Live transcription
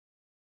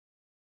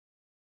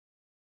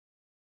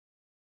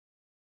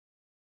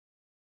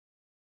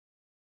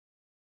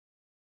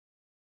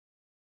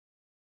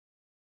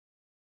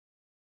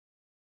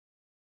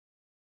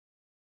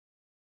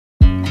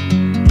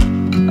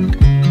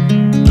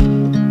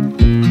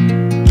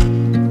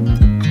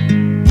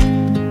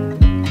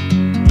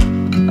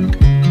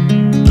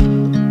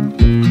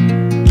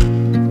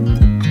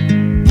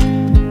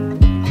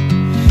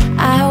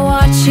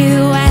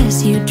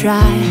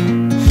dry.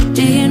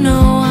 Do you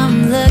know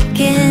I'm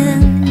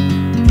looking?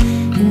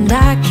 And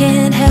I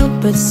can't help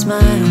but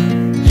smile.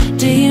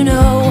 Do you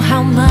know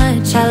how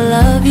much I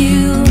love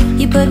you?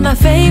 You put my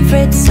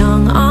favorite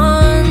song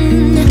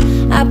on,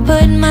 I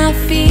put my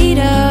feet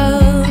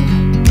up,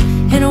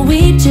 and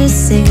we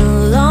just sing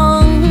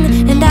along.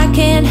 And I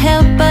can't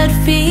help but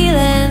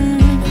feeling,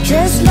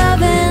 just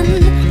loving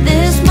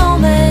this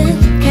moment.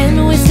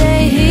 Can we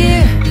stay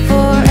here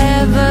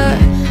forever?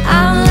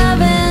 I'm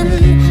loving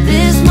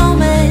this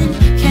moment.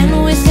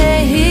 Can we stay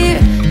here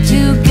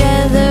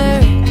together?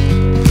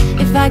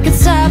 If I could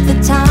stop the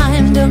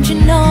time, don't you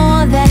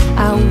know that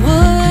I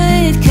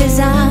would? 'Cause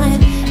I'm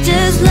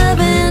just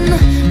loving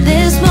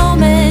this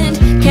moment.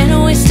 Can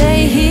we stay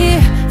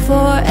here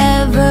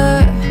forever?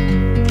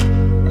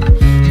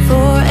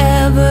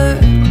 Forever,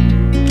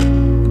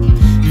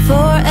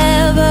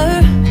 forever,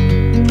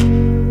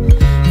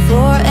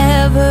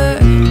 forever.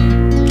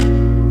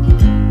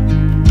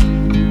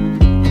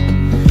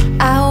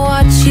 I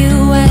watch you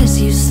as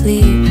you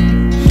sleep.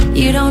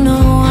 You don't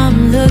know I'm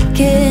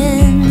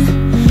looking.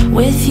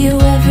 With you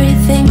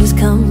everything's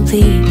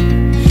complete.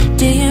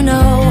 Do you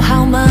know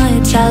how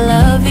much I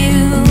love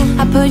you?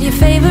 I put your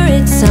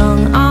favorite song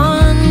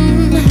on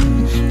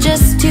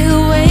just to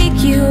wake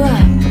you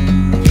up.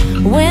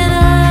 When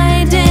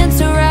I dance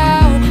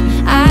around,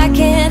 I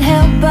can't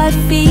help but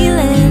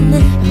feeling,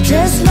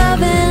 just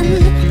loving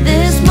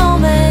this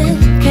moment.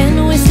 Can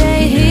we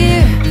stay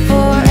here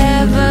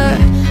forever?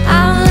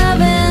 I'm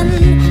loving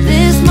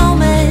this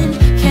moment.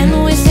 Can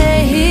we stay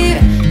here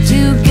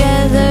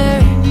together?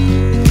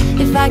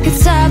 If I could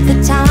stop the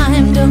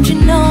time, don't you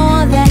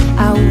know that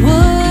I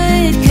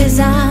would? 'Cause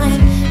I'm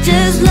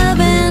just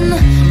loving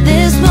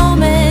this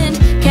moment.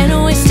 Can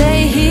we stay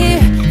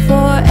here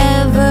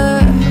forever?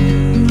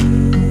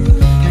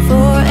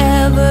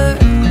 Forever,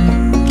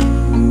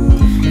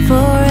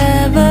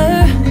 forever,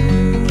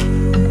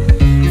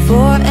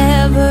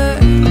 forever.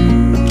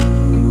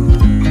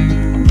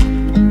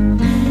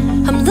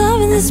 I'm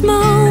loving this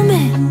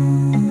moment.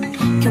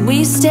 Can we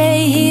stay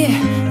here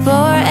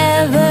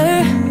forever?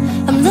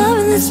 I'm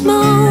loving this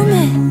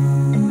moment.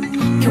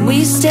 Can we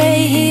stay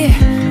here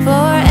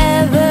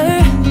forever?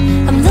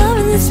 I'm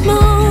loving this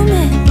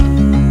moment.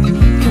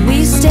 Can we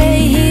stay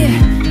here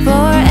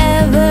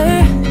forever?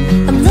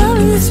 I'm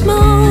loving this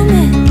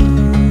moment.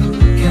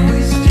 Can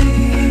we stay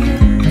here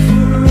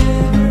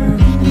forever?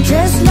 I'm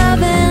just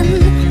loving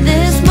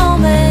this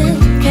moment.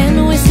 Can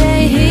we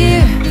stay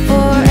here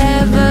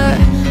forever?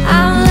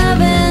 I'm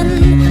loving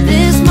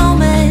this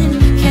moment.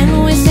 Can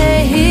we stay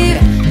here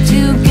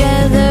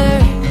together?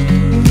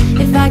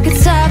 If I could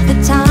stop the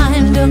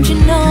time, don't you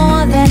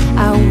know that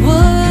I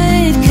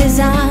would? 'Cause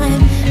I'm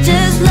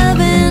just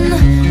loving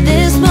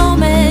this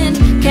moment.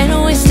 Can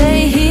we stay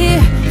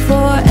here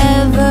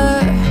forever?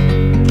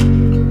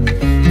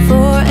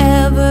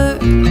 Forever,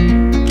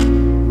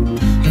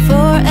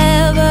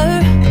 forever,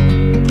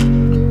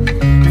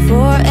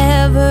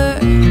 forever.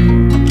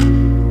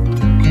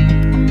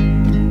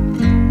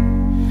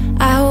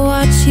 I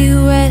watch you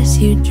as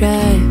you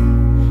drive.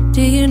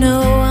 Do you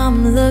know I'm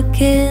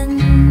looking?